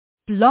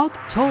Blog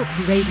Talk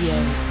Radio.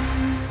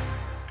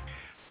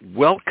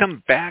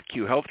 Welcome back,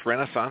 you health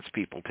renaissance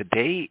people.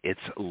 Today it's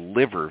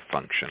liver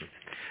function,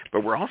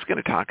 but we're also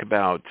going to talk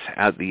about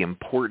the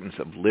importance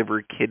of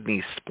liver,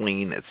 kidney,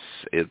 spleen.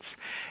 And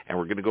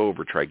we're going to go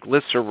over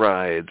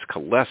triglycerides,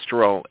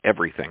 cholesterol,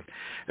 everything.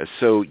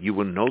 So you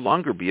will no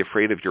longer be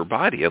afraid of your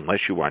body unless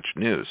you watch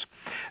news.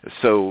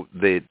 So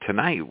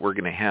tonight we're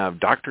going to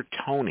have Dr.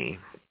 Tony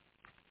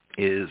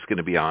is going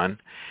to be on,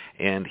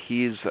 and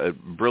he's a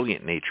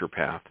brilliant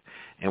naturopath.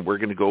 And we're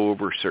going to go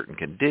over certain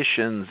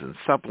conditions and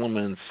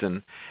supplements,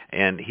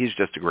 and he's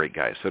just a great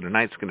guy. So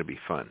tonight's going to be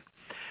fun.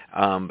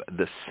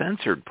 The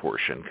censored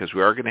portion, because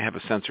we are going to have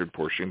a censored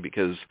portion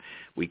because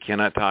we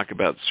cannot talk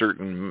about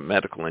certain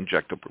medical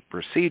injectable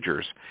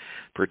procedures,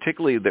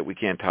 particularly that we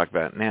can't talk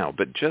about now.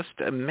 But just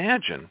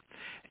imagine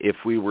if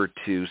we were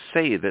to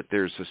say that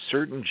there's a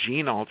certain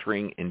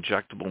gene-altering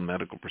injectable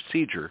medical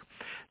procedure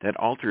that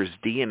alters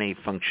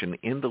DNA function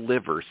in the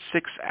liver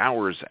 6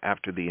 hours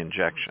after the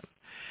injection.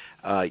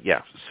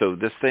 So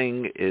this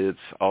thing is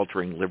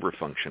altering liver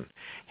function.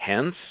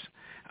 Hence,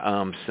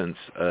 since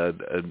a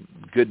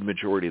good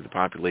majority of the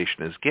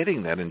population is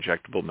getting that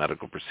injectable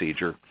medical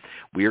procedure,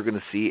 we are going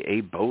to see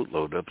a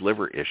boatload of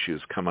liver issues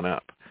coming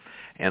up.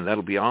 And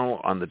that'll be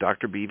all on the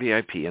Dr. B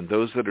VIP. And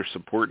those that are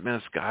supporting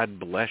us, God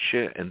bless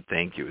you and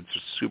thank you. It's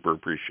super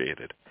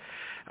appreciated.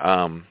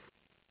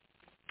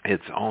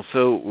 It's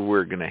also,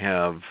 we're going to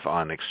have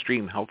on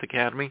Extreme Health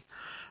Academy.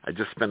 I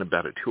just spent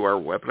about a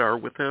 2-hour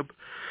webinar with them.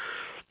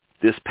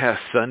 This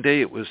past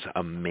Sunday, it was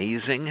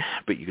amazing,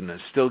 but you can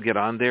still get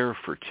on there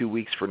for 2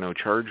 weeks for no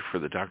charge for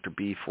the Dr.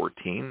 B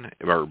 14,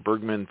 or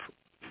Bergman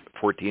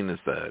 14 is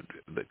the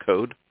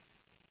code.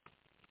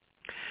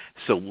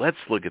 So let's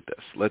look at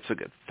this. Let's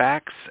look at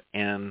facts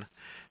and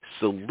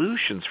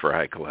solutions for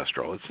high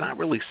cholesterol. It's not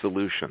really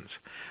solutions.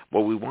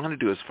 What we want to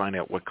do is find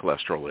out what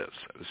cholesterol is.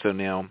 So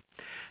now,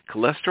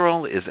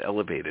 cholesterol is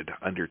elevated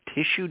under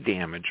tissue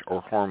damage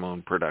or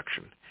hormone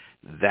production.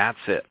 That's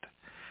it.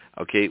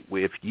 Okay,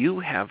 if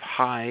you have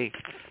high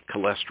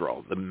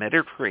cholesterol, the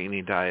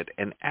Mediterranean diet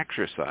and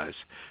exercise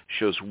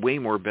shows way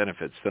more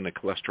benefits than a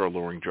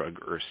cholesterol-lowering drug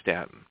or a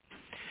statin.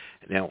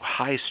 Now,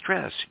 high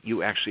stress,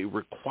 you actually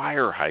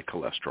require high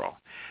cholesterol.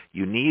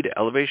 You need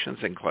elevations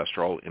in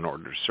cholesterol in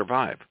order to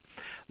survive.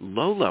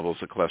 Low levels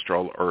of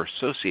cholesterol are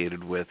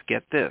associated with,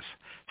 get this,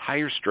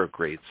 higher stroke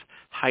rates,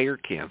 higher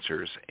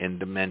cancers, and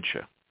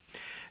dementia.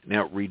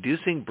 Now,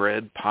 reducing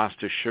bread,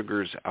 pasta,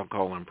 sugars,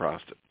 alcohol, and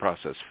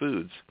processed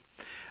foods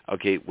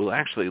will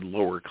actually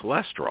lower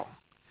cholesterol.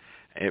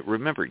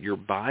 Remember, your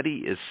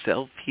body is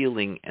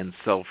self-healing and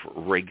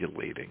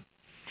self-regulating.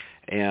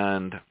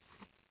 And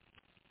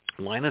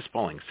Linus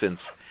Pauling, since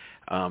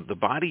the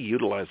body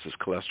utilizes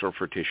cholesterol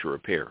for tissue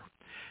repair,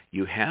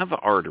 you have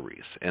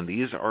arteries, and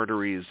these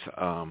arteries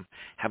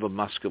have a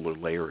muscular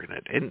layer in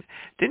it. And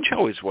didn't you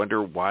always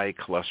wonder why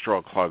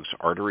cholesterol clogs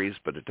arteries,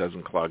 but it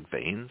doesn't clog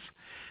veins?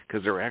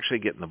 Because they're actually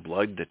getting the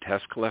blood to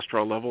test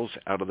cholesterol levels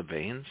out of the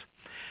veins.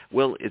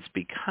 Well, it's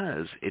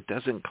because it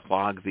doesn't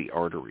clog the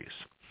arteries.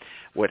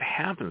 What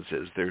happens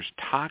is there's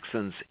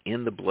toxins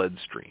in the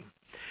bloodstream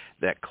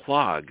that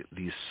clog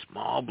these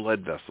small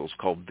blood vessels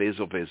called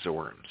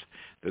vasovasorums.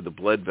 They're the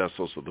blood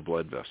vessels of the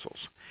blood vessels.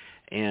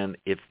 And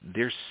if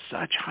there's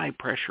such high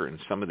pressure in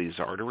some of these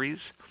arteries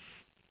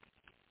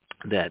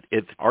that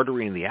if the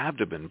artery in the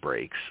abdomen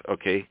breaks,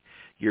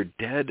 you're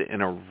dead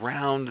in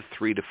around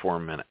 3 to 4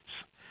 minutes.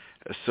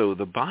 So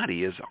the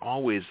body is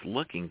always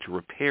looking to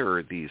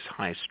repair these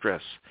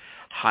high-stress,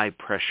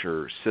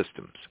 high-pressure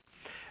systems.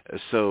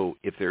 So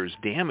if there's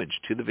damage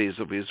to the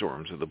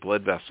vasovasorums, or the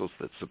blood vessels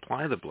that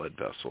supply the blood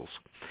vessels,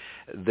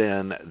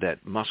 then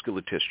that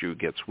muscular tissue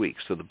gets weak.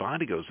 So the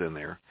body goes in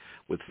there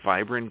with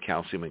fibrin,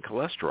 calcium, and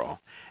cholesterol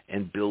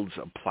and builds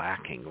a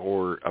plaquing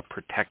or a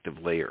protective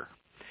layer.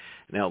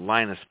 Now,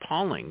 Linus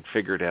Pauling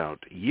figured out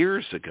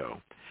years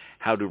ago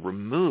how to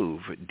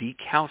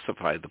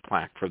decalcify the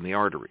plaque from the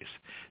arteries.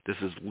 This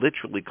is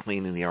literally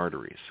cleaning the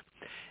arteries.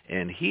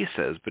 And he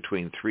says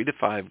between 3 to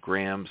 5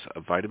 grams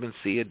of vitamin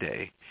C a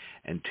day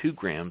and 2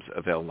 grams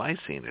of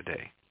L-lysine a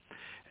day.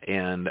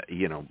 And,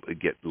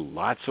 get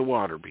lots of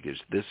water because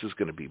this is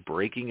going to be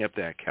breaking up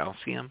that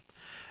calcium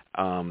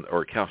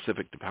or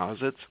calcific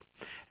deposits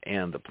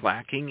and the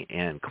plaquing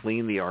and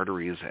clean the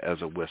arteries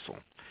as a whistle.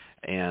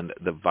 And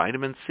the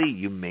vitamin C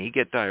you may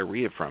get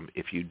diarrhea from.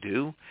 If you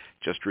do,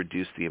 just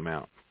reduce the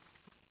amount.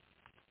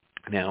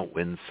 Now,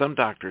 when some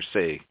doctors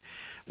say,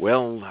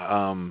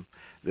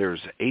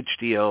 there's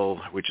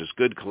HDL, which is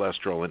good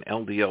cholesterol, and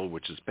LDL,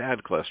 which is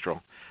bad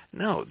cholesterol.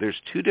 No,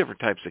 there's 2 different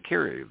types of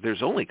carrier.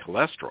 There's only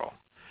cholesterol.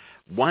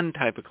 One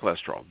type of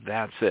cholesterol.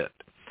 That's it.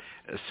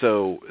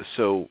 So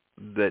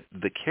that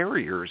the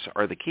carriers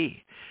are the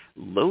key.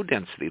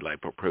 Low-density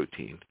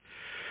lipoprotein,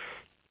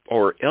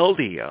 or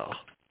LDL,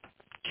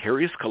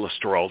 carries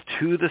cholesterol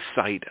to the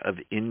site of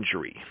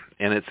injury,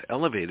 and it's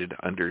elevated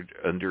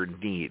under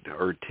need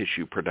or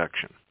tissue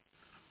production.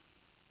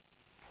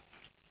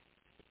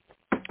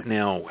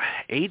 Now,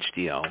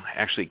 HDL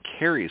actually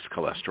carries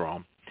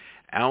cholesterol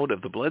out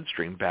of the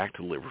bloodstream back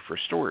to the liver for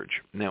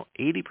storage. Now,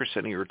 80%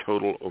 of your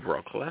total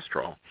overall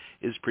cholesterol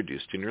is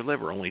produced in your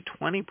liver. Only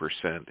 20%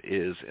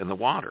 is in the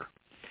water.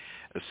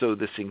 So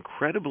this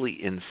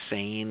incredibly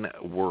insane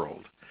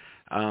world.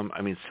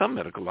 Some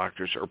medical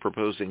doctors are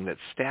proposing that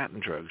statin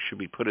drugs should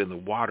be put in the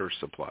water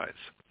supplies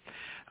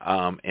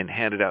and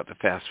handed out to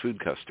fast food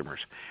customers.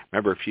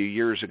 Remember, a few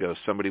years ago,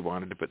 somebody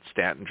wanted to put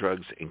statin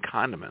drugs in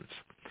condiments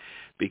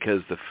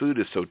because the food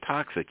is so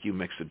toxic, you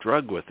mix a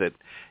drug with it,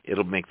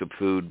 it'll make the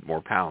food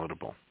more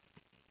palatable.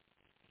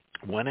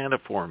 1 out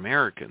of 4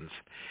 Americans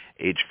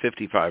age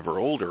 55 or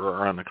older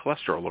are on a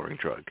cholesterol-lowering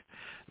drug,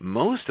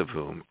 most of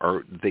whom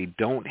they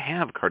don't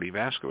have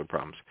cardiovascular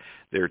problems.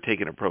 They're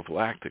taking it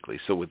prophylactically.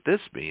 So what this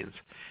means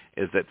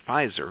is that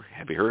Pfizer,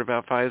 have you heard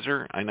about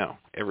Pfizer? I know,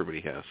 everybody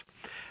has.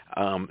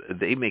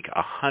 They make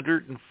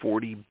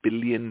 $140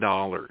 billion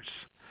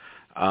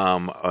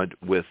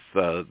with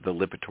the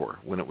Lipitor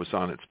when it was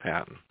on its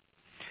patent.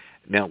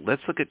 Now,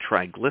 let's look at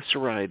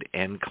triglyceride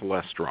and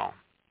cholesterol.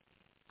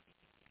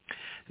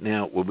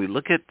 Now, when we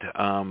look at,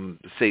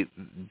 say,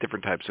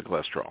 different types of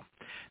cholesterol,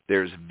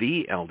 there's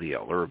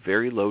VLDL, or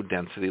very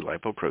low-density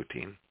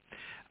lipoprotein,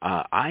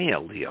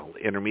 ILDL,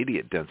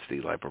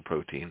 intermediate-density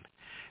lipoprotein,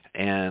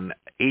 and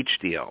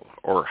HDL,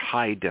 or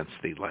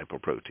high-density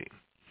lipoprotein.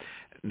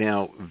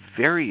 Now,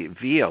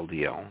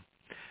 VLDL,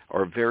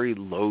 or very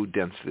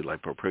low-density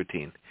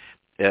lipoprotein,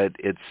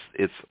 it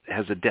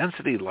has a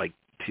density like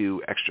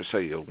to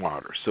extracellular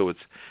water, so it's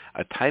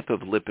a type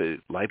of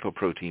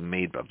lipoprotein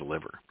made by the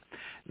liver.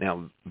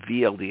 Now,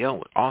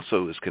 VLDL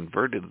also is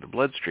converted in the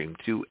bloodstream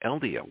to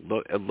LDL,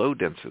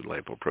 low-density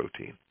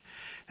lipoprotein,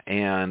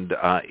 and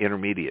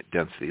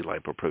intermediate-density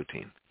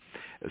lipoprotein.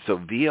 So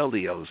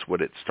VLDL is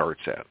what it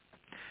starts at.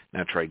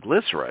 Now,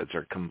 triglycerides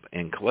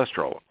and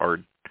cholesterol are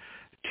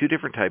two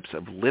different types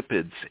of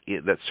lipids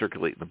that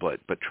circulate in the blood,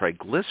 but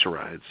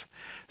triglycerides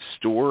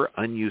store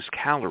unused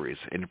calories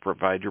and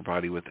provide your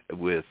body with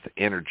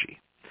energy.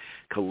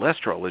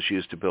 Cholesterol is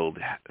used to build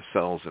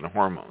cells and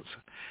hormones.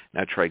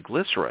 Now,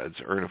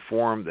 triglycerides are in a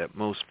form that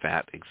most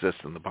fat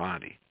exists in the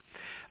body.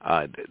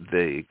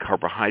 The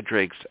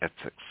carbohydrates,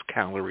 excess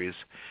calories,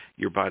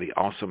 your body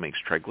also makes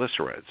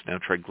triglycerides. Now,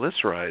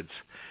 triglycerides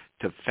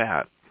to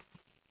fat,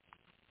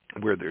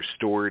 where they're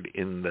stored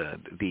in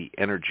the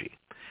energy.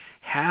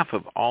 Half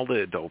of all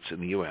the adults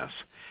in the U.S.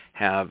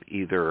 have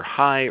either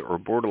high or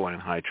borderline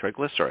high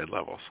triglyceride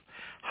levels.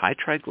 High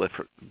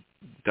triglycerides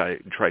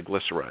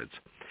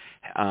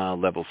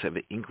levels have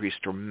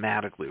increased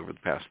dramatically over the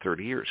past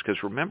 30 years.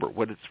 Because remember,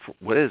 what is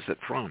it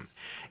from?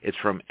 It's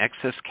from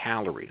excess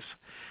calories.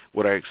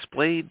 What I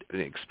explained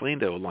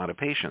to a lot of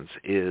patients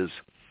is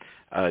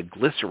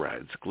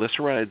glycerides.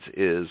 Glycerides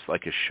is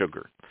like a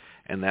sugar,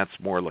 and that's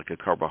more like a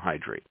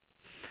carbohydrate.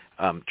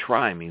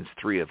 Tri means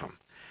 3 of them.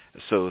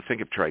 So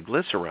think of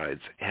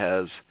triglycerides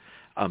as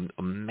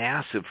a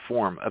massive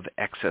form of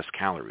excess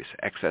calories,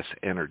 excess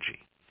energy.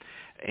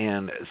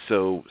 And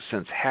so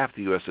since half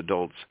the U.S.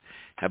 adults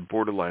have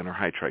borderline or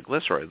high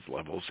triglycerides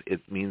levels,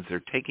 it means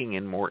they're taking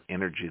in more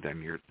energy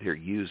than they're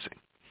using.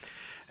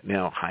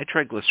 Now, high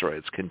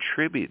triglycerides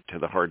contribute to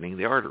the hardening of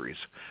the arteries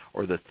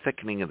or the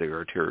thickening of the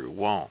arterial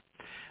wall.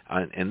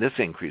 And this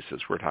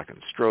increases, we're talking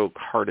stroke,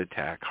 heart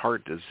attack,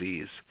 heart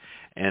disease,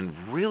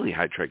 and really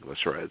high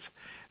triglycerides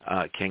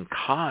can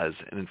cause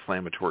an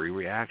inflammatory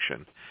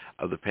reaction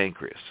of the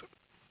pancreas.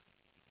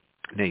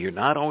 Now, you're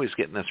not always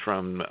getting this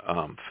from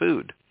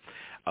food.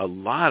 A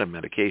lot of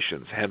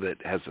medications have it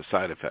as a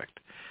side effect.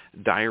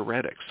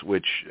 Diuretics,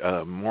 which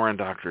more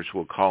doctors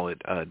will call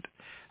it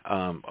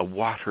a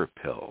water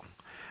pill,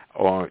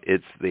 or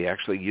they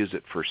actually use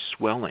it for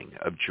swelling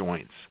of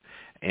joints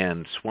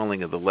and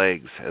swelling of the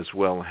legs, as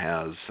well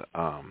as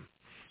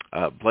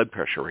blood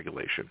pressure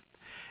regulation.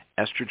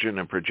 Estrogen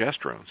and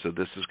progesterone. So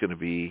this is going to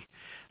be,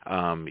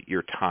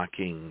 you're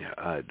talking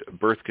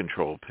birth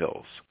control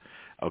pills,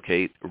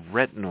 okay,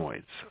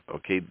 retinoids,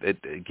 okay,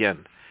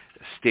 again,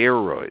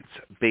 steroids,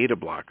 beta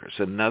blockers,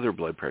 another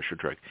blood pressure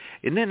drug.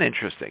 Isn't it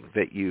interesting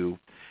that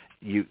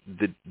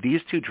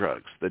these 2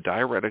 drugs, the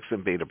diuretics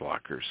and beta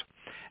blockers,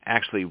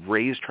 actually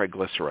raise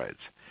triglycerides.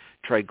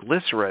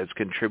 Triglycerides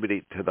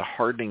contribute to the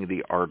hardening of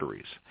the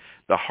arteries.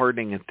 The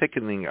hardening and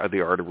thickening of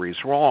the arteries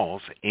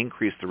walls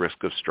increase the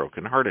risk of stroke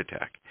and heart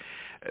attack.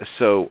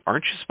 So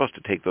aren't you supposed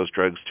to take those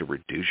drugs to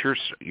reduce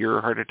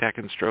your heart attack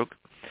and stroke?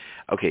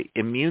 Okay,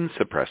 immune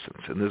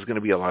suppressants, and there's going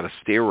to be a lot of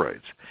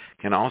steroids,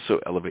 can also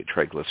elevate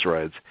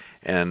triglycerides.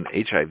 And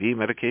HIV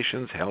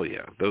medications, hell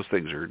yeah, those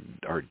things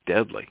are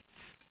deadly.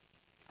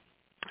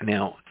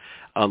 Now,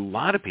 a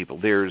lot of people,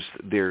 there's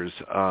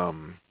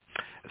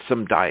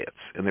some diets,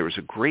 and there was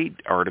a great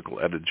article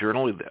at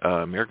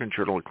American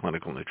Journal of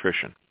Clinical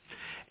Nutrition,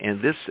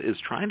 and this is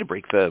trying to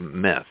break the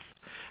myth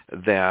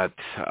that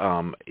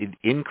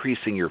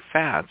increasing your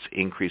fats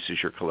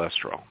increases your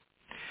cholesterol.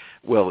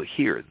 Well,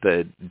 here,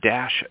 the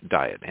DASH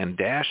diet, and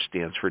DASH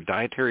stands for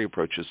Dietary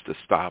Approaches to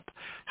Stop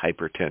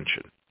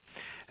Hypertension.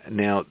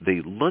 Now,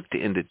 they looked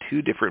into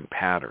 2 different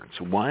patterns.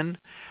 One,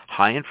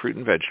 high in fruit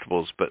and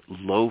vegetables, but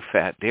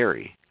low-fat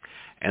dairy.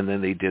 And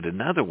then they did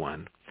another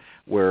one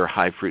were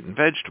high fruit and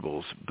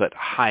vegetables, but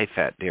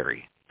high-fat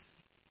dairy.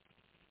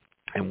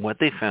 And what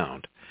they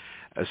found,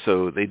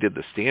 so they did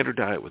the standard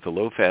diet with the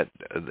low-fat,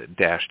 the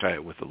DASH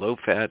diet with the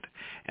low-fat,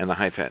 and the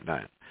high-fat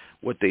diet.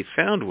 What they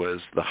found was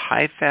the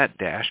high-fat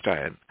DASH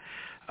diet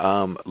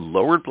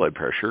lowered blood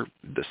pressure,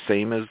 the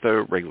same as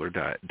the regular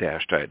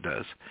DASH diet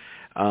does,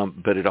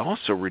 but it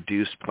also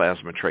reduced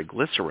plasma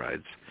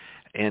triglycerides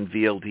and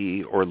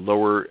VLD, or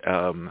lower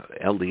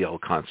LDL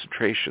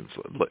concentrations,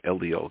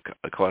 LDL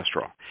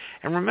cholesterol.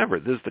 And remember,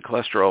 this is the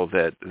cholesterol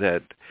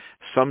that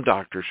some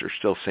doctors are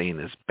still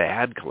saying is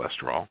bad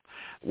cholesterol,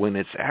 when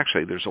it's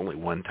actually, there's only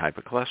one type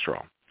of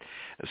cholesterol.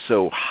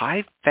 So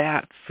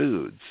high-fat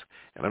foods,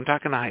 and I'm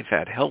talking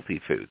high-fat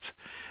healthy foods,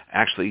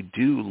 actually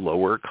do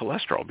lower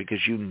cholesterol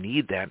because you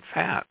need that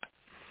fat.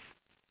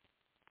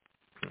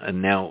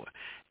 And now,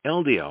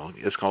 LDL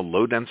is called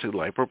low-density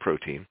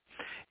lipoprotein.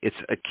 It's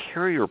a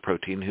carrier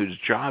protein whose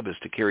job is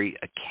to carry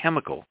a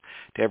chemical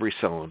to every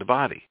cell in the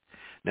body.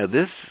 Now,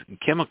 this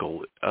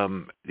chemical,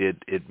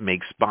 it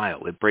makes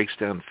bile. It breaks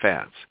down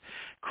fats,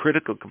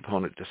 critical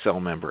component to cell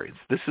membranes.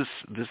 This is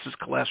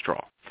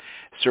cholesterol.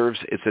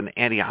 It's an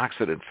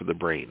antioxidant for the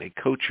brain. It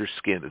coats your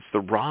skin. It's the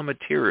raw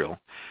material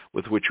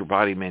with which your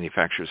body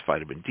manufactures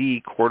vitamin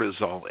D,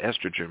 cortisol,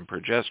 estrogen,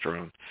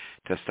 progesterone,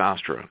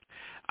 testosterone.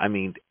 I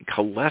mean,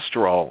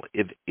 cholesterol,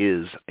 it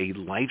is a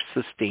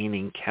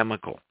life-sustaining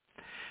chemical.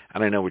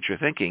 And I know what you're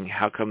thinking.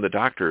 How come the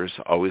doctors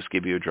always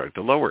give you a drug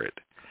to lower it?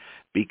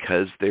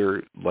 Because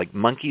they're like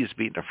monkeys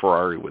beating a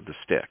Ferrari with a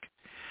stick.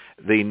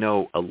 They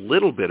know a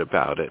little bit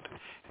about it,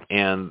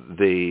 and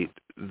the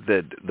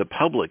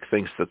public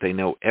thinks that they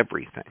know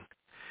everything.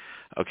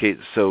 Okay,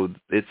 so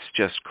it's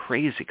just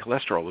crazy.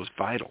 Cholesterol is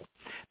vital.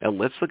 Now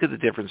let's look at the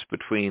difference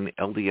between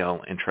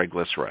LDL and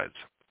triglycerides.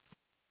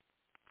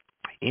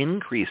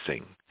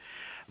 Increasing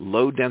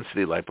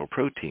low-density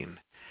lipoprotein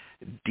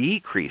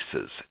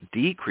decreases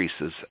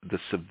the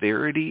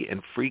severity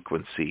and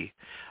frequency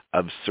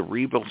of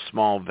cerebral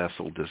small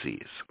vessel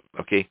disease,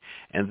 okay?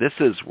 And this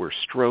is where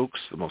strokes,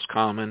 the most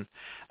common,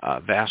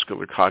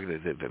 vascular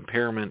cognitive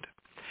impairment.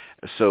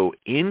 So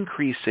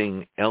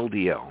increasing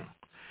LDL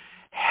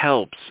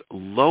helps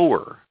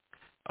lower,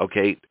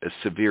 okay,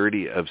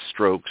 severity of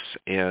strokes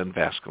and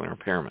vascular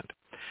impairment.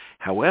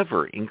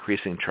 However,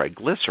 increasing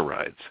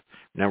triglycerides,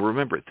 now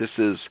remember, this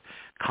is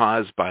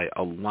caused by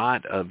a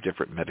lot of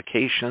different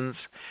medications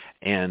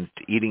and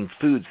eating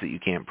foods that you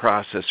can't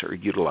process or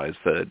utilize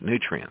the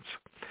nutrients.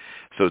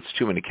 So it's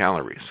too many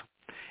calories.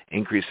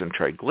 Increase in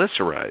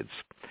triglycerides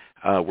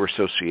were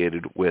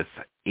associated with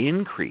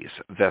increased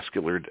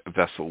vascular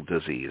vessel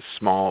disease,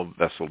 small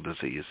vessel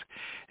disease,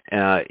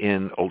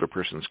 in older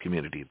persons'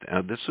 community.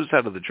 This was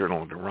out of the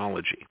Journal of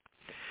Neurology.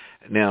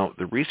 Now,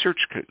 the research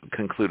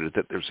concluded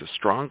that there's a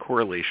strong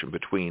correlation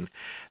between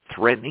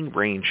threatening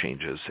brain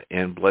changes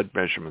and blood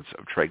measurements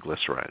of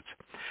triglycerides.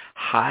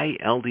 High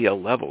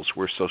LDL levels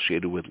were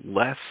associated with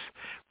less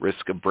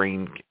risk of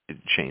brain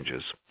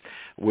changes,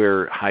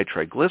 where high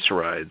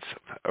triglycerides,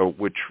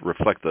 which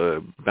reflect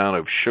the amount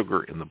of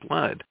sugar in the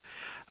blood,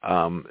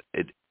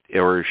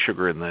 or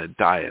sugar in the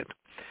diet,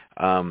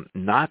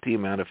 not the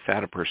amount of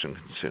fat a person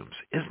consumes.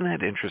 Isn't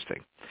that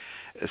interesting?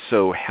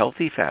 So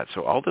healthy fat,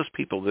 so all those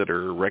people that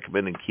are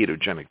recommending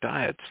ketogenic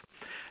diets,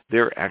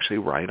 they're actually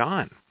right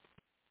on.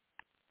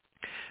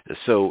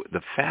 So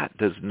the fat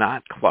does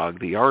not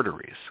clog the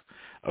arteries.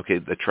 Okay,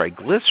 the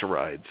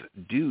triglycerides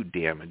do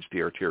damage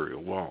the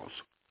arterial walls.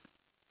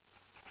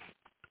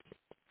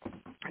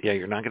 Yeah,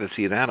 you're not going to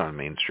see that on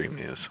mainstream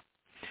news.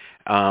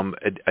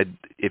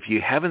 If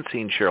you haven't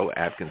seen Cheryl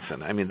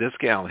Atkinson, I mean, this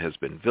gal has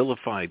been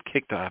vilified,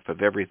 kicked off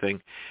of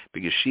everything,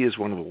 because she is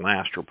one of the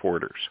last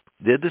reporters.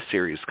 Did the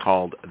series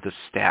called The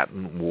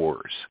Statin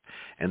Wars,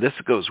 and this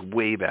goes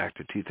way back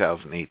to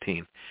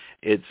 2018.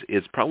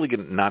 It's probably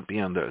going to not be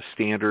on the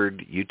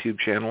standard YouTube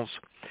channels,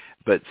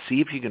 but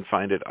see if you can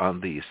find it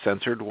on the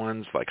censored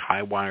ones like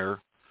Highwire.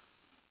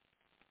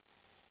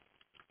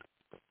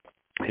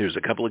 There's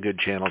a couple of good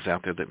channels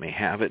out there that may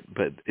have it,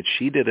 but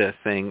she did a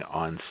thing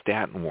on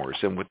statin wars,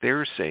 and what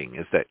they're saying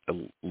is that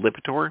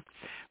Lipitor,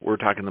 we're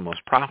talking the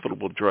most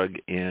profitable drug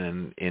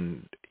in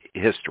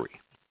history.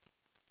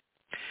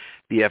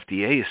 The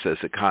FDA says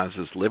it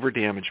causes liver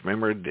damage,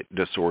 memory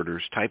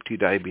disorders, type 2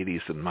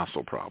 diabetes, and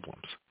muscle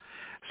problems.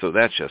 So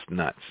that's just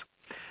nuts.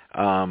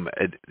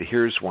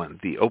 Here's one,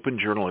 the Open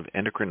Journal of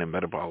Endocrine and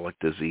Metabolic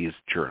Disease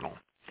Journal.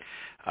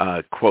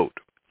 Quote,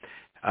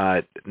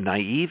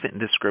 naive and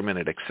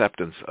indiscriminate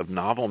acceptance of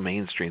novel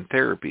mainstream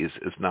therapies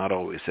is not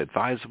always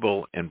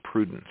advisable, and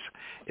prudence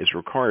is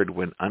required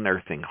when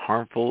unearthing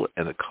harmful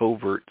and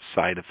covert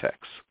side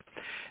effects.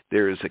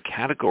 There is a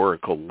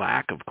categorical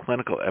lack of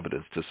clinical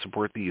evidence to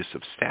support the use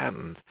of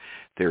statin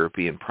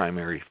therapy in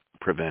primary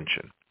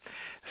prevention.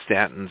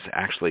 Statins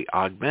actually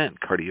augment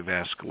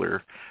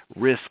cardiovascular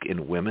risk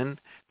in women,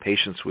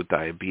 patients with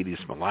diabetes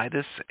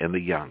mellitus, and the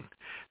young.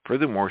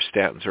 Furthermore,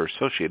 statins are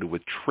associated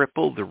with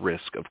triple the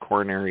risk of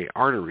coronary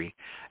artery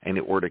and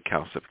aortic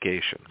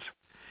calcifications.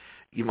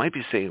 You might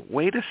be saying,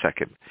 wait a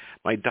second,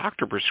 my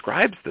doctor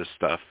prescribes this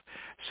stuff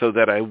so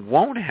that I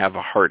won't have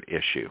a heart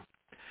issue.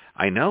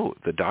 I know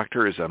the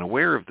doctor is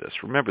unaware of this.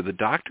 Remember, the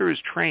doctor is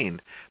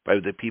trained by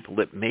the people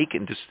that make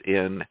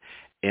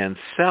and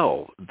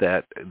sell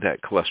that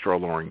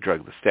cholesterol-lowering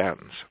drug, the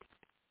statins.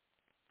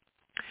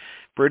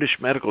 British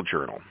Medical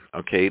Journal,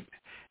 okay,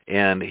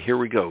 and here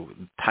we go.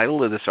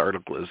 Title of this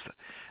article is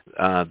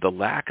The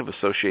Lack of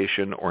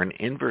Association or an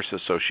Inverse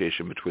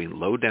Association Between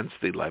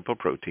Low-Density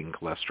Lipoprotein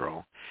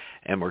Cholesterol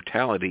and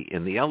Mortality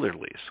in the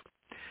Elderlies.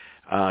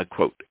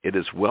 Quote, it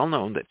is well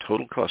known that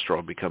total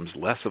cholesterol becomes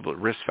less of a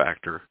risk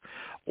factor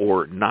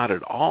or not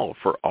at all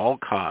for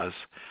all-cause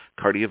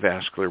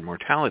cardiovascular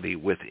mortality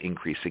with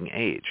increasing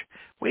age.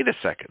 Wait a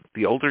second.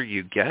 The older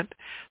you get,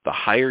 the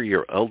higher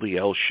your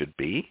LDL should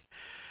be?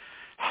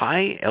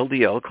 High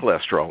LDL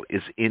cholesterol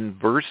is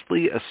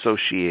inversely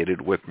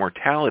associated with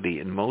mortality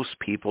in most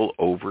people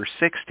over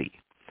 60.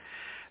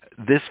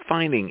 This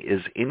finding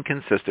is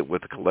inconsistent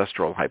with the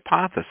cholesterol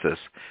hypothesis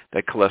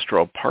that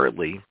cholesterol,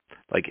 partly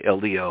like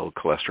LDL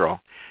cholesterol,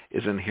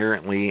 is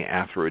inherently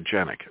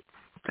atherogenic,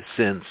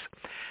 since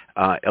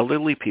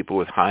elderly people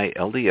with high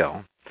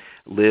LDL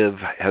live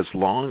as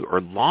long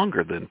or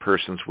longer than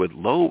persons with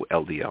low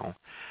LDL.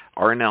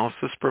 Our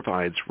analysis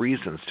provides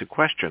reasons to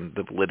question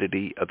the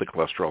validity of the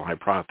cholesterol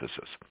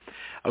hypothesis.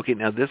 Okay,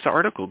 now this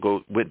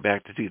article went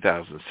back to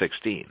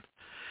 2016.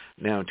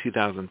 Now in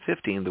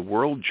 2015, the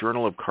World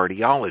Journal of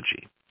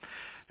Cardiology,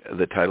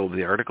 the title of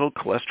the article,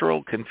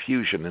 Cholesterol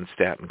Confusion and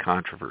Statin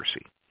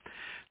Controversy.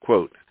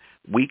 Quote,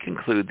 we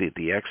conclude that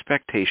the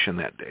expectation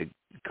that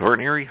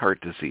coronary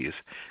heart disease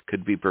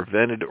could be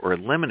prevented or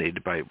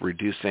eliminated by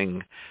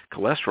reducing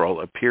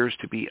cholesterol appears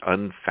to be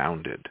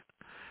unfounded.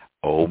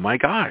 Oh my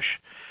gosh,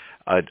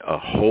 a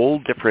whole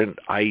different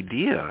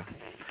idea,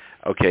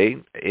 okay,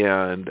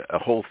 and a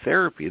whole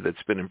therapy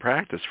that's been in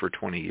practice for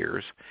 20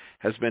 years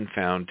has been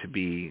found to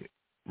be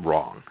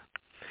wrong.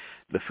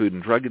 The Food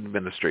and Drug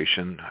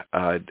Administration,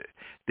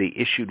 they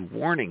issued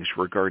warnings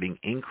regarding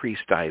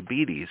increased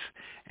diabetes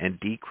and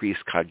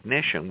decreased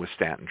cognition with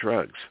statin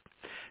drugs.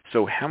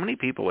 So how many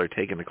people are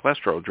taking a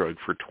cholesterol drug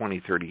for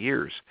 20, 30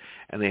 years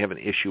and they have an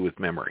issue with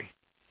memory?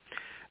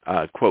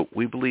 Quote,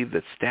 we believe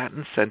that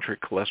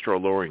statin-centric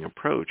cholesterol-lowering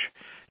approach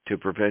to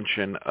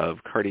prevention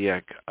of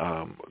cardiac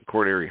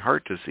coronary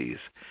heart disease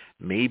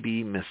may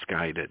be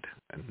misguided.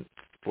 And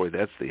boy,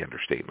 that's the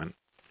understatement.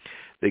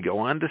 They go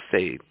on to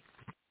say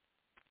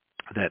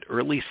that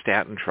early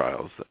statin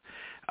trials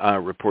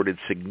reported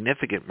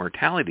significant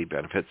mortality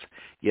benefits,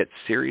 yet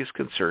serious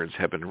concerns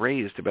have been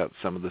raised about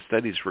some of the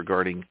studies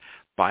regarding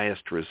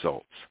biased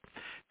results.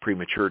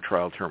 Premature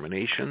trial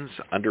terminations,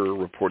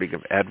 underreporting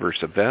of adverse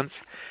events,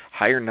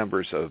 higher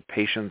numbers of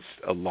patients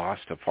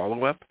lost to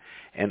follow-up,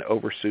 and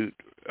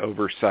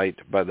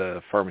oversight by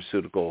the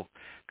pharmaceutical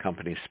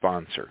company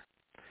sponsor.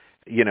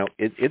 You know,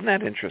 isn't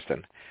that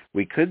interesting?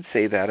 We could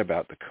say that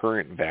about the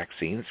current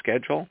vaccine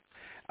schedule,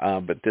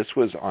 but this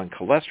was on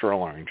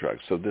cholesterol-lowering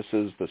drugs. So this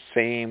is the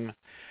same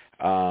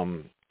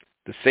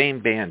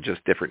band,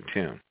 just different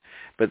tune.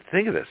 But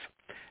think of this.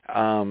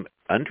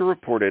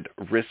 Underreported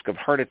risk of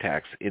heart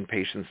attacks in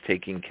patients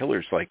taking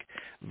killers like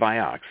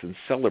Vioxx and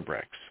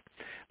Celebrex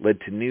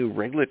led to new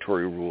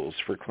regulatory rules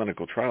for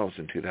clinical trials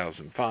in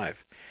 2005.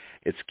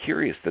 It's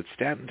curious that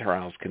statin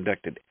trials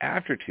conducted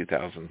after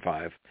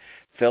 2005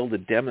 failed to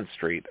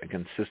demonstrate a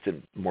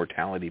consistent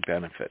mortality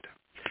benefit.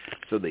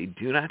 So they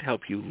do not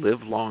help you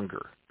live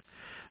longer.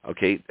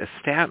 Okay,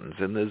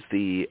 statins, and this is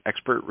the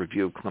expert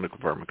review of clinical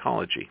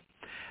pharmacology,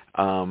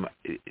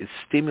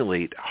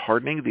 stimulate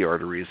hardening of the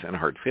arteries and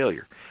heart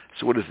failure.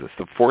 So what is this,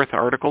 the fourth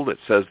article that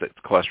says that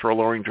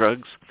cholesterol-lowering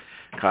drugs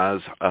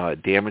cause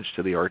damage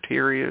to the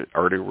artery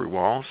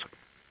walls?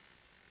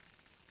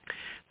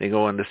 They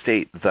go on to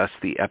state, thus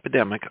the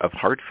epidemic of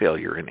heart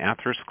failure and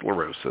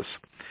atherosclerosis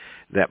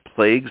that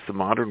plagues the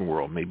modern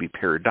world may be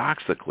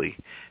paradoxically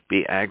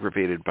be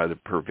aggravated by the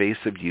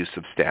pervasive use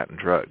of statin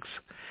drugs.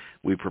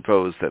 We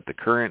propose that the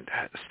current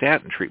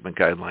statin treatment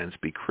guidelines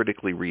be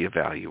critically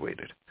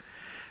reevaluated.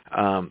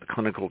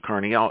 Clinical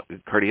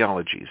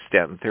cardiology,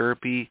 statin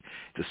therapy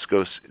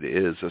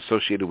is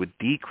associated with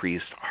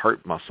decreased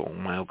heart muscle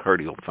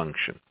myocardial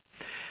function.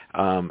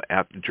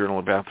 At the Journal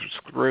of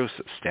Atherosclerosis,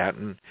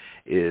 statin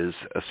is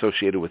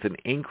associated with an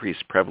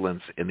increased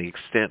prevalence in the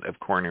extent of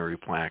coronary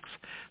plaques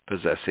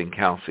possessing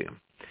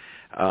calcium.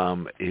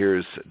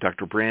 Here's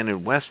Dr.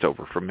 Brandon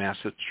Westover from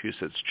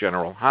Massachusetts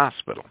General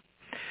Hospital.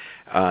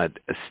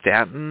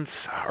 Statins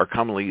are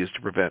commonly used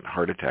to prevent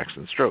heart attacks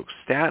and strokes.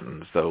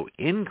 Statins, though,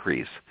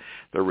 increase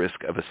the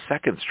risk of a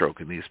second stroke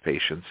in these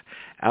patients,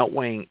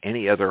 outweighing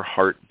any other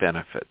heart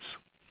benefits.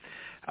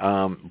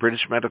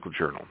 British Medical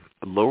Journal,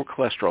 lower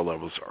cholesterol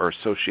levels are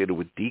associated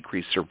with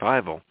decreased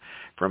survival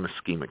from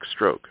ischemic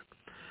stroke.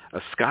 A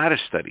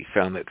Scottish study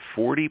found that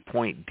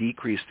 40-point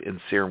decrease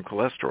in serum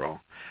cholesterol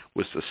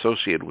was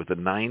associated with a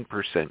 9%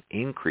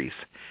 increase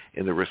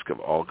in the risk of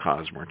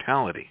all-cause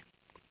mortality.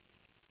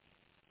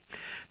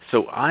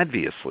 So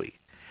obviously,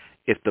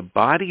 if the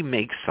body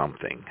makes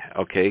something,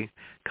 okay,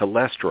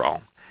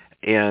 cholesterol,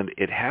 and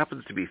it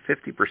happens to be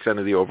 50%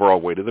 of the overall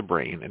weight of the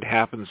brain, it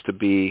happens to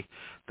be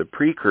the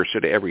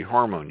precursor to every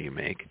hormone you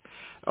make,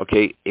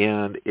 Okay,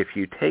 and if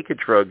you take a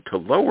drug to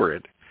lower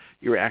it,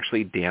 you're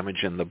actually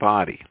damaging the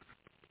body.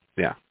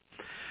 Yeah.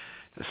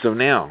 So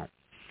now,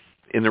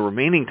 in the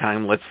remaining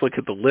time, let's look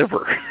at the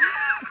liver.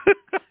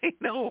 I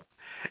know.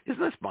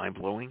 Isn't this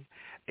mind-blowing?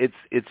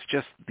 It's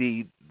just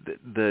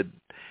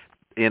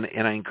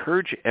and I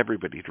encourage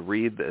everybody to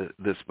read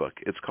this book.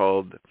 It's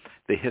called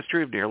The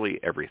History of Nearly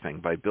Everything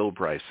by Bill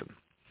Bryson.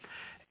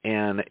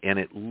 And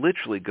it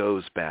literally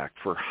goes back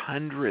for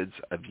hundreds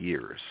of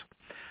years,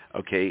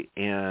 okay,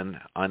 and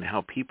on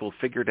how people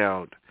figured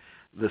out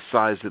the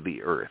size of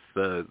the earth,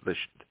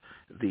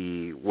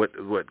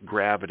 what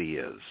gravity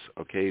is,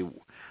 okay,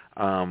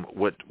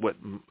 what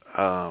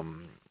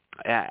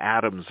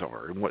atoms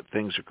are and what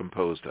things are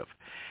composed of.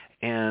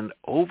 And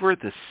over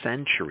the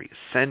centuries,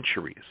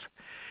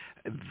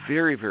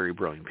 very, very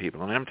brilliant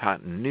people, and I'm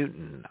talking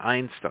Newton,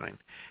 Einstein,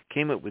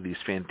 came up with these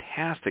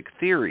fantastic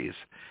theories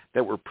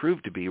that were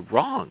proved to be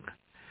wrong.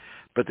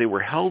 But they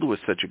were held with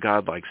such a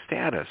godlike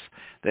status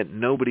that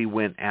nobody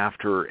went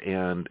after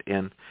and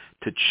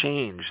to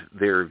change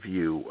their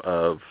view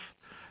of,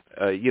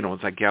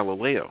 it's like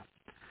Galileo.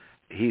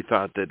 He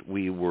thought that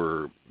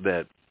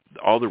that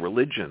all the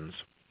religions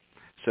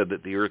said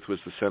that the earth was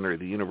the center of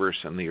the universe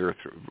and the earth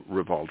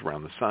revolved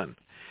around the sun.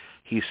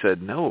 He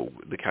said, no,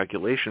 the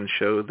calculations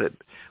show that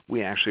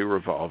we actually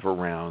revolve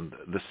around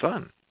the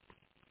sun.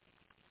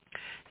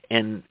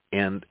 And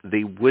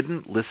they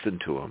wouldn't listen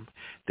to him.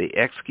 They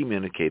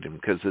excommunicated him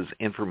because his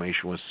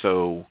information was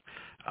so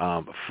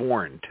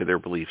foreign to their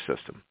belief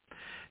system.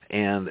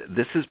 And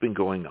this has been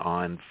going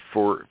on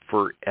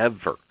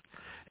forever.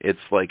 It's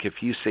like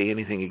if you say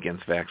anything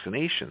against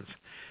vaccinations,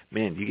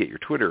 man, you get your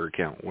Twitter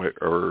account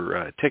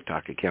or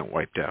TikTok account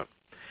wiped out.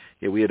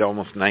 Yeah, we had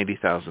almost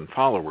 90,000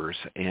 followers,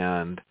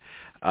 and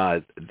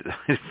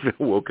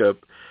woke up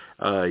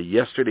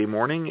yesterday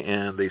morning,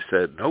 and they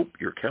said, nope,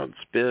 your account's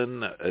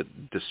been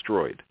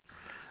destroyed,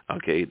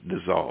 okay,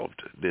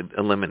 dissolved,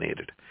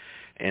 eliminated.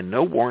 And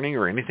no warning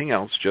or anything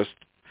else, just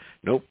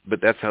nope. But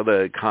that's how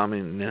the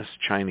Communist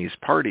Chinese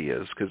Party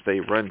is, because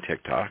they run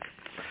TikTok.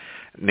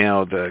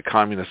 Now, the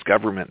communist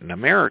government in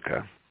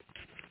America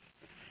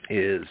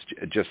is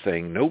just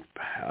saying, nope,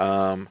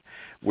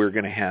 we're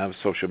going to have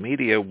social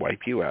media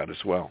wipe you out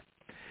as well.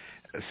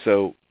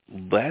 So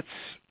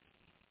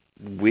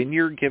when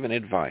you're given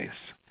advice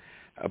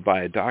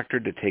by a doctor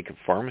to take a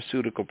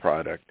pharmaceutical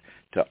product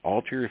to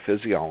alter your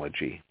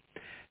physiology,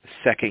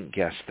 second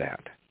guess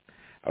that.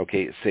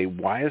 Okay, say,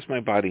 why is my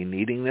body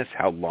needing this?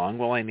 How long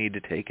will I need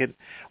to take it?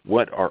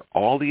 What are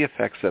all the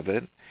effects of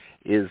it?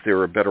 Is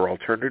there a better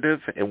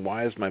alternative? And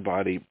why is my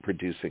body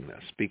producing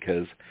this?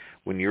 Because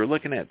when you're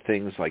looking at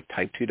things like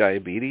type 2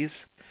 diabetes,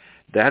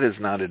 that is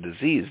not a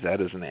disease. That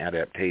is an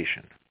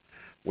adaptation.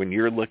 When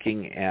you're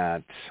looking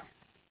at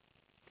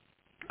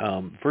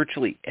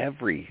virtually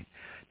every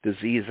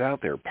disease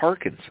out there,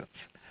 Parkinson's,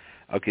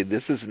 okay,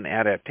 this is an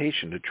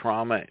adaptation to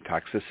trauma,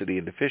 toxicity,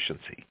 and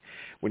deficiency.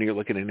 When you're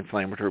looking at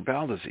inflammatory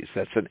bowel disease,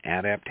 that's an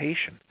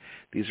adaptation.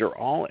 These are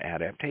all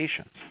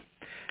adaptations.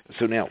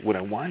 So now what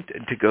I want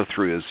to go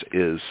through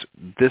is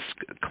this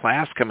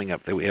class coming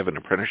up that we have, an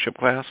apprenticeship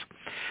class.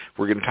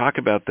 We're going to talk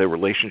about the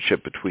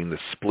relationship between the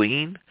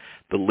spleen,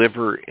 the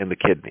liver, and the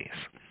kidneys,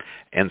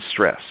 and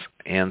stress.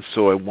 And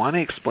so I want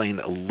to explain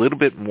a little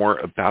bit more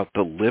about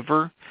the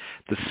liver,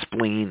 the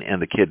spleen,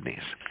 and the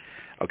kidneys.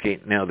 Okay,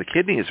 now the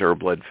kidneys are a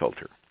blood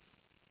filter,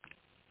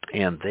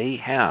 and they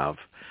have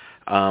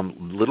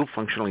little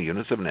functional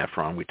units of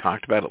nephron. We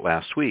talked about it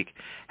last week,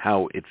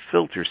 how it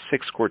filters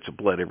 6 quarts of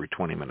blood every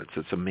 20 minutes.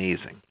 It's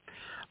amazing.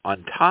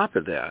 On top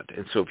of that,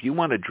 and so if you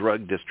want a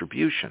drug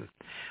distribution,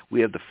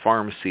 we have the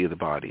pharmacy of the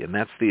body, and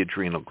that's the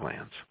adrenal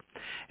glands.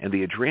 And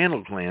the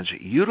adrenal glands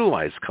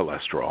utilize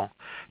cholesterol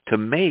to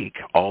make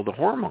all the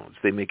hormones.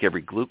 They make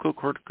every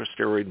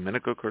glucocorticosteroid,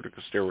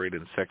 minocorticosteroid,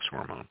 and sex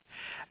hormone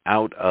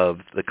out of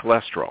the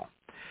cholesterol.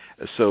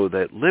 So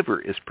that liver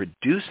is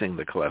producing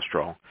the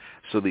cholesterol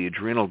so the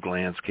adrenal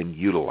glands can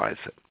utilize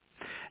it.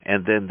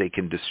 And then they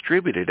can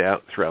distribute it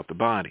out throughout the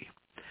body.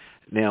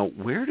 Now,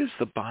 where does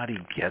the body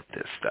get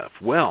this stuff?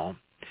 Well,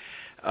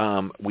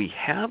 we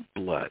have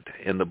blood,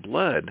 and the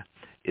blood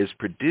is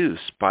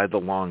produced by the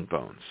long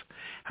bones.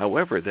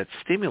 However, that's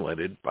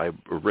stimulated by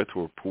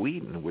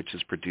erythropoietin, which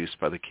is produced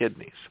by the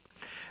kidneys.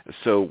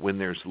 So when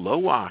there's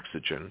low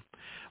oxygen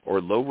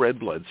or low red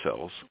blood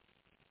cells,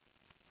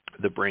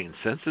 the brain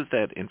senses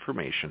that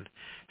information,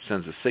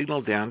 sends a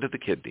signal down to the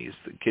kidneys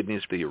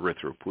the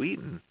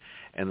erythropoietin,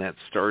 and that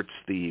starts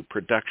the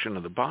production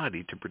of the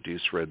body to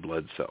produce red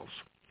blood cells.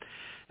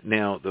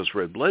 Now, those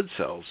red blood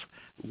cells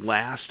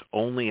last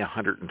only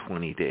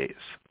 120 days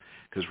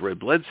because red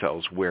blood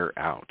cells wear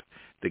out.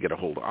 They get a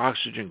hold of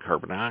oxygen,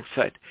 carbon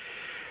dioxide,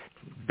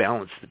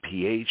 balance the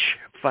pH,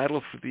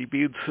 vital for the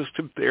immune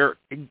system. They're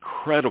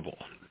incredible.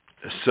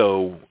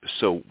 So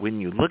when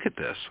you look at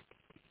this,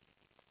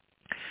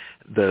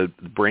 The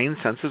brain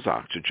senses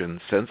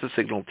oxygen, sends a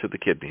signal to the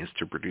kidneys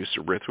to produce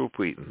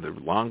erythropoietin. The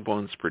long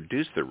bones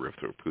produce the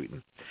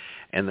erythropoietin,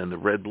 and then the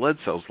red blood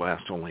cells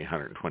last only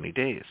 120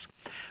 days.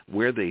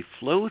 Where they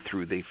flow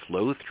through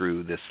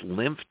this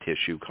lymph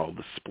tissue called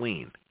the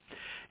spleen.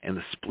 And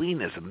the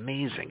spleen is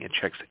amazing. It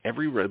checks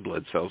every red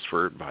blood cells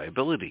for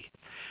viability.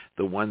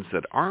 The ones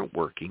that aren't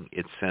working,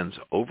 it sends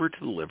over to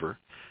the liver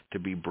to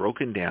be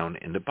broken down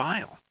into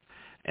bile.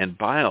 And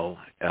bile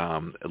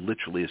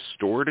literally is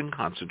stored and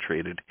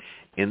concentrated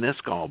in this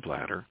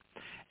gallbladder.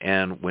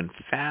 And when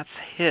fats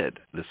hit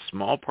the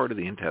small part of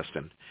the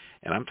intestine,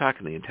 and I'm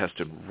talking the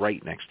intestine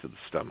right next to the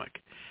stomach,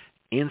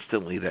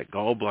 instantly that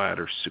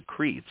gallbladder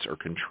secretes or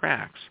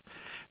contracts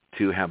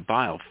to have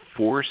bile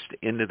forced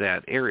into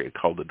that area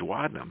called the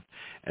duodenum,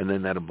 and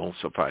then that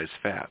emulsifies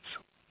fats.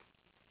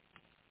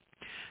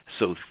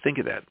 So think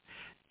of that.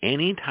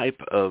 Any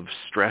type of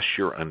stress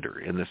you're under,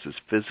 and this is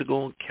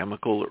physical,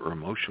 chemical, or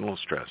emotional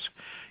stress,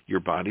 your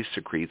body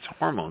secretes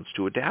hormones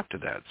to adapt to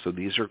that. So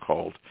these are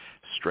called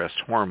stress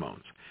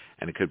hormones.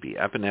 And it could be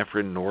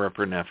epinephrine,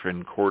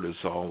 norepinephrine,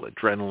 cortisol,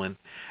 adrenaline.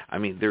 I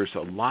mean, there's a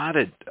lot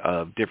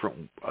of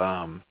different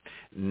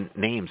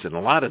names, and a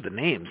lot of the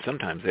names,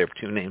 sometimes they have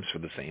two names for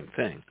the same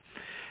thing.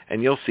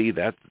 And you'll see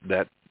that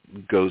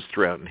goes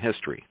throughout in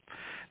history.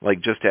 Like,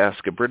 just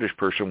ask a British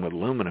person what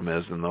aluminum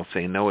is, and they'll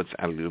say, no, it's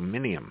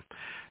aluminium.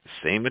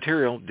 Same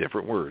material,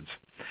 different words.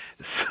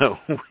 So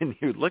when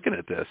you're looking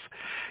at this,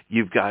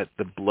 you've got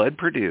the blood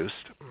produced,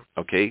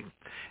 okay?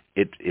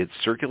 It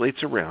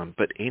circulates around,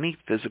 but any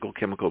physical,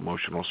 chemical,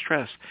 emotional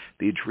stress,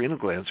 the adrenal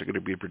glands are going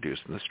to be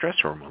producing the stress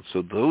hormones.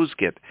 So those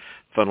get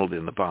funneled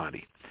in the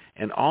body.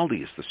 And all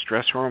these, the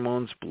stress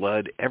hormones,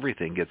 blood,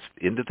 everything gets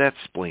into that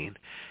spleen.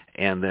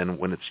 And then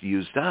when it's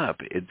used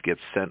up, it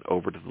gets sent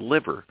over to the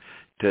liver.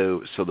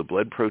 So the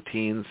blood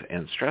proteins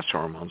and stress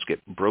hormones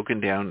get broken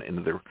down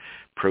into their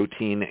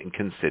protein and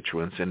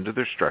constituents, into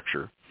their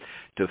structure,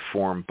 to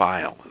form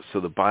bile. So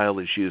the bile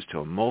is used to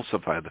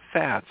emulsify the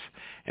fats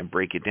and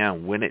break it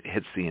down when it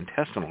hits the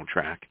intestinal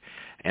tract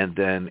and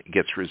then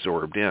gets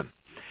resorbed in.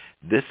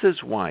 This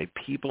is why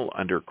people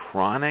under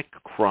chronic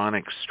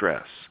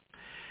stress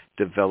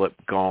develop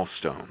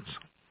gallstones.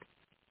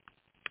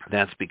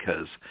 That's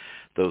because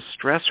those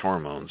stress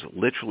hormones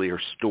literally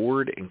are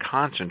stored and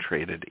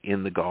concentrated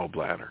in the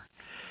gallbladder.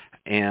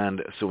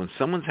 And so when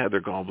someone's had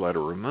their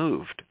gallbladder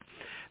removed,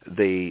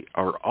 they're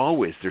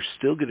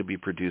still going to be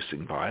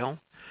producing bile,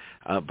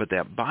 but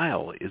that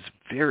bile is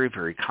very,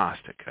 very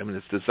caustic. I mean,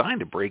 it's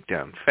designed to break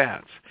down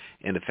fats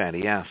into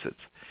fatty acids.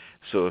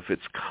 So if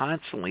it's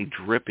constantly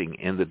dripping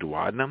in the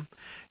duodenum,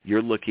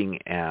 you're looking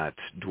at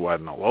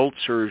duodenal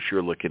ulcers,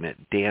 you're looking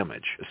at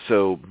damage.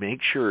 So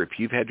make sure if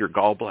you've had your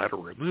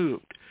gallbladder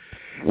removed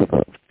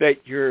that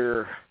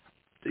you're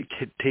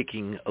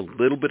taking a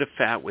little bit of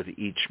fat with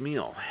each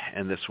meal,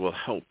 and this will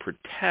help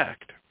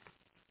protect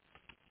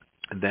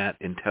that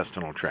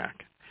intestinal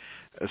tract.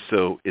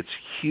 So it's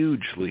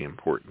hugely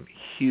important,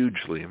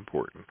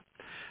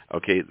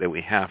 okay, that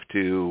we have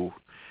to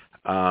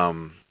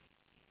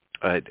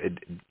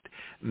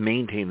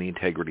maintain the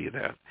integrity of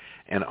that.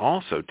 And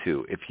also,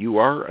 too, if you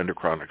are under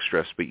chronic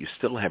stress but you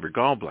still have your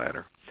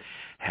gallbladder,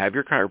 have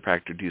your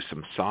chiropractor do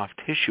some soft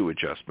tissue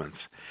adjustments,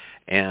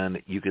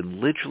 and you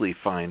can literally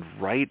find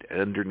right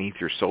underneath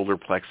your solar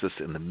plexus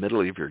in the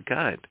middle of your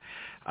gut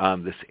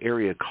this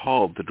area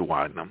called the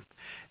duodenum,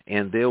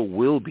 and they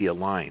will be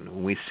aligned.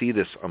 When we see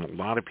this on a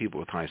lot of people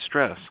with high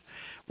stress,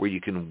 where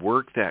you can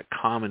work that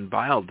common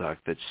bile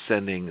duct that's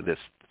sending this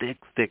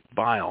thick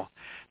bile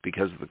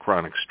because of the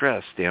chronic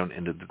stress down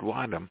into the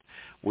duodenum,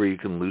 where you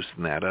can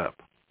loosen that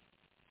up.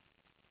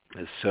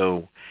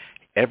 So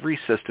every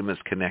system is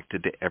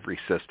connected to every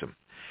system.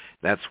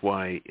 That's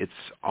why it's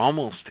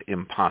almost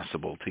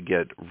impossible to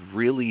get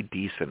really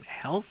decent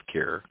health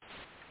care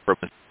from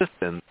a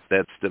system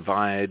that's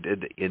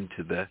divided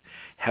into the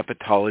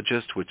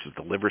hepatologist, which is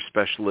the liver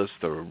specialist,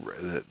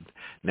 the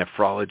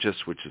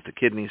nephrologist, which is the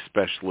kidney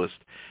specialist,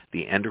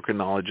 the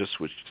endocrinologist,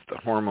 which is the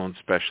hormone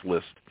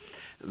specialist.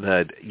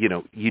 That,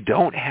 you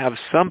don't have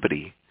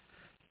somebody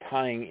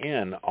tying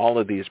in all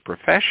of these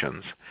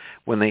professions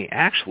when they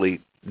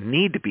actually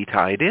need to be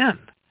tied in.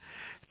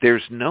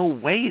 There's no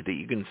way that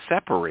you can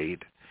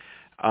separate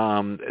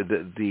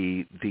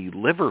the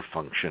liver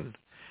function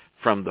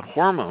from the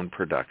hormone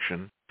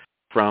production,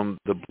 from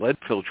the blood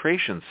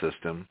filtration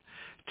system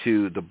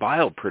to the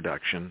bile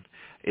production.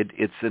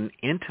 It's an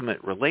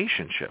intimate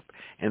relationship,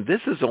 and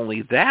this is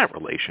only that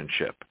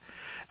relationship.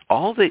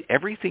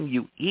 Everything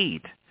you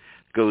eat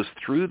goes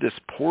through this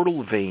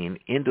portal vein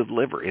into the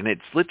liver, and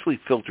it's literally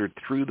filtered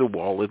through the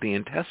wall of the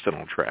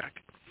intestinal tract.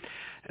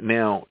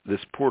 Now,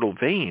 this portal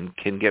vein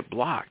can get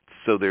blocked,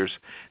 so there's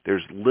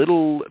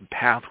little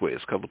pathways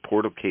called the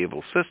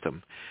portal-caval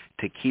system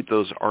to keep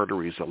those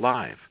arteries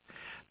alive.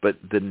 But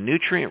the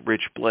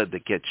nutrient-rich blood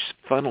that gets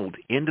funneled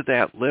into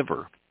that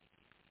liver,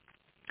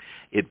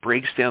 it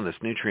breaks down this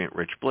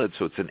nutrient-rich blood,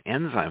 so it's an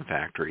enzyme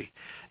factory,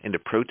 into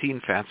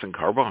protein, fats, and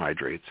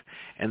carbohydrates,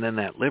 and then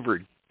that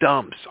liver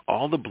dumps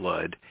all the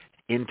blood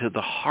into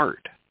the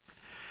heart.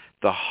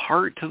 the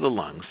heart to the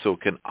lungs so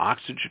it can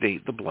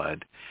oxygenate the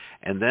blood,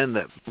 and then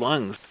the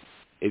lungs,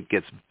 it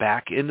gets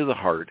back into the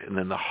heart, and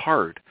then the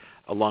heart,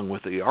 along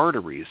with the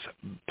arteries,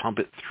 pump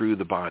it through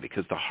the body,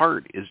 because the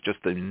heart is just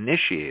the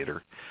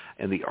initiator,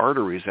 and the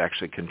arteries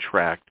actually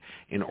contract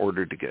in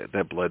order to get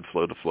that blood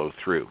flow to flow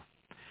through.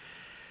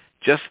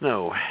 Just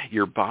know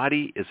your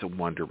body is a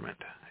wonderment,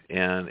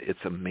 and it's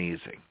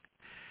amazing.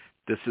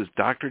 This is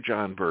Dr.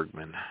 John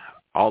Bergman.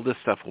 All this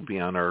stuff will be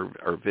on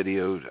our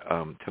video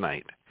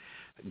tonight.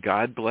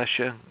 God bless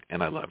you,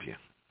 and I love you.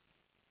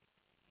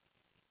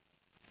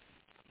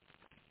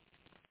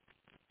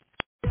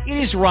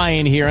 It is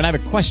Ryan here, and I have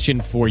a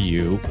question for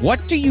you. What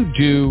do you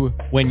do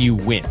when you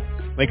win?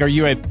 Like, are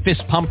you a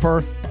fist pumper,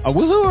 a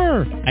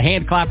woohooer, a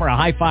hand clapper, a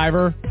high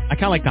fiver? I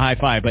kind of like the high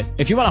five, but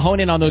if you want to hone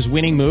in on those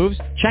winning moves,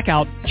 check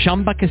out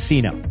Chumba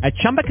Casino. At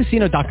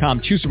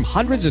ChumbaCasino.com, choose from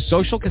hundreds of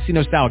social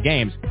casino-style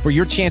games for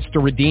your chance to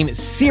redeem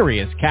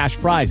serious cash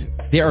prizes.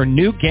 There are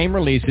new game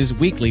releases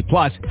weekly,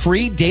 plus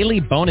free daily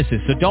bonuses,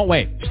 so don't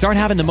wait. Start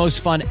having the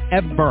most fun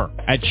ever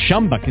at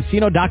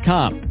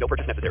ChumbaCasino.com. No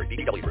purchase necessary.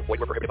 VGW Group. Void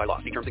where prohibited by law.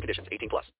 See terms and conditions. 18+.